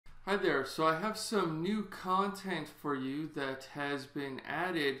Hi there, so I have some new content for you that has been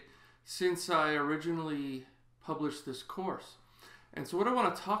added since I originally published this course. And so what I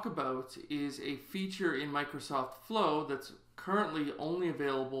want to talk about is a feature in Microsoft Flow that's currently only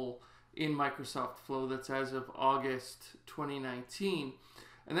available in Microsoft Flow, that's as of August 2019.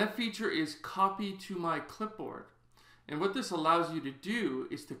 And that feature is copy to my clipboard. And what this allows you to do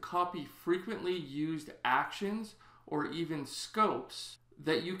is to copy frequently used actions or even scopes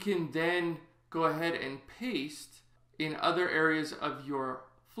that you can then go ahead and paste in other areas of your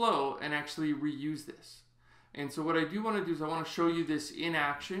flow and actually reuse this. And so what I do want to do is I want to show you this in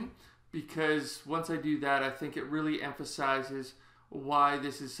action, because once I do that, I think it really emphasizes why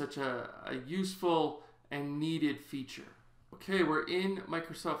this is such a useful and needed feature. Okay, we're in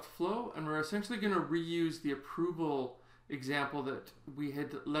Microsoft Flow and we're essentially going to reuse the approval example that we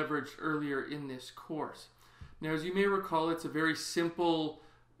had leveraged earlier in this course. Now, as you may recall, it's a very simple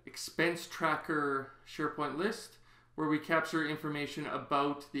expense tracker SharePoint list where we capture information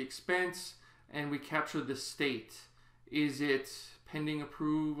about the expense and we capture the state. Is it pending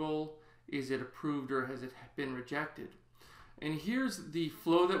approval? Is it approved, or has it been rejected? And here's the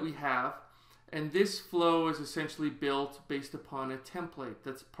flow that we have. And this flow is essentially built based upon a template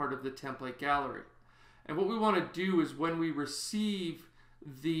that's part of the template gallery. And what we want to do is when we receive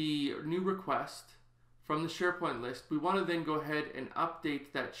the new request from the SharePoint list, we want to then go ahead and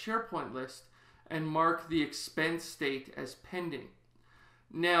update that SharePoint list and mark the expense state as pending.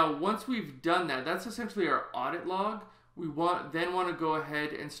 Now, once we've done that, that's essentially our audit log. We then want to go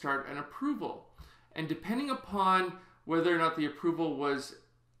ahead and start an approval. And depending upon whether or not the approval was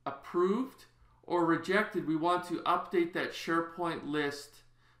approved or rejected, we want to update that SharePoint list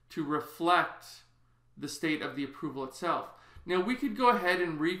to reflect the state of the approval itself. Now, we could go ahead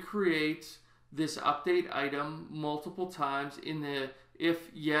and recreate this update item multiple times in the if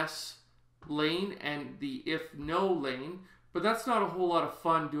yes lane and the if no lane, but that's not a whole lot of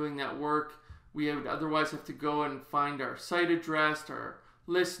fun doing that work. We would otherwise have to go and find our site address, our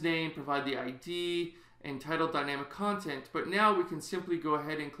list name, provide the ID, and title dynamic content. But now we can simply go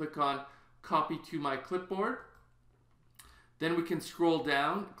ahead and click on copy to my clipboard. Then we can scroll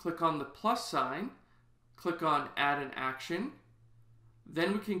down, click on the plus sign, click on add an action.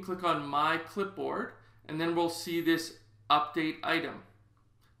 Then we can click on my clipboard, and then we'll see this update item.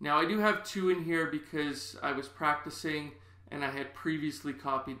 Now, I do have two in here because I was practicing and I had previously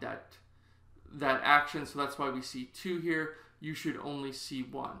copied that action, so that's why we see two here. You should only see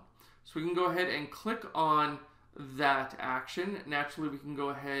one. So we can go ahead and click on that action. Naturally, we can go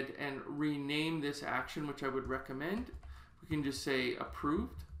ahead and rename this action, which I would recommend. We can just say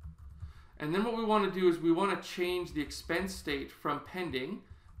approved. And then what we want to do is we want to change the expense state from pending,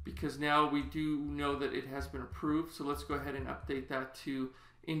 because now we do know that it has been approved. So let's go ahead and update that to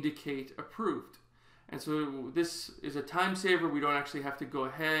indicate approved. And so this is a time saver. We don't actually have to go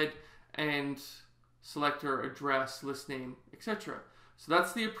ahead and select our address, list name, etc. So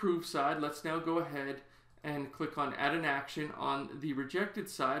that's the approved side. Let's now go ahead and click on add an action on the rejected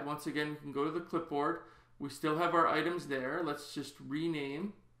side. Once again, we can go to the clipboard. We still have our items there. Let's just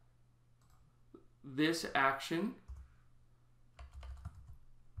rename this action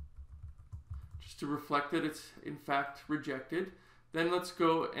just to reflect that it's in fact rejected. Then let's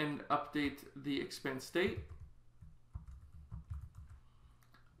go and update the expense state.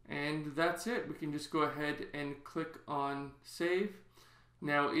 And that's it. We can just go ahead and click on save.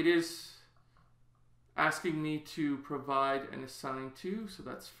 Now it is asking me to provide an assign to, so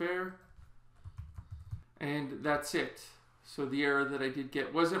that's fair. And that's it. So the error that I did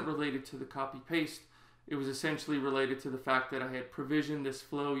get wasn't related to the copy paste. It was essentially related to the fact that I had provisioned this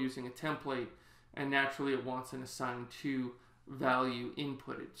flow using a template, and naturally it wants an assign to value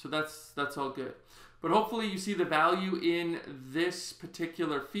inputted. So that's all good. But hopefully you see the value in this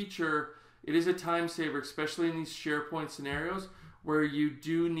particular feature. It is a time saver, especially in these SharePoint scenarios where you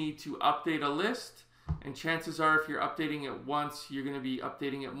do need to update a list. And chances are, if you're updating it once, you're going to be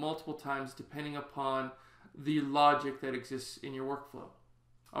updating it multiple times depending upon the logic that exists in your workflow.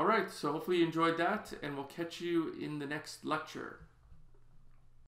 All right, so hopefully you enjoyed that, and we'll catch you in the next lecture.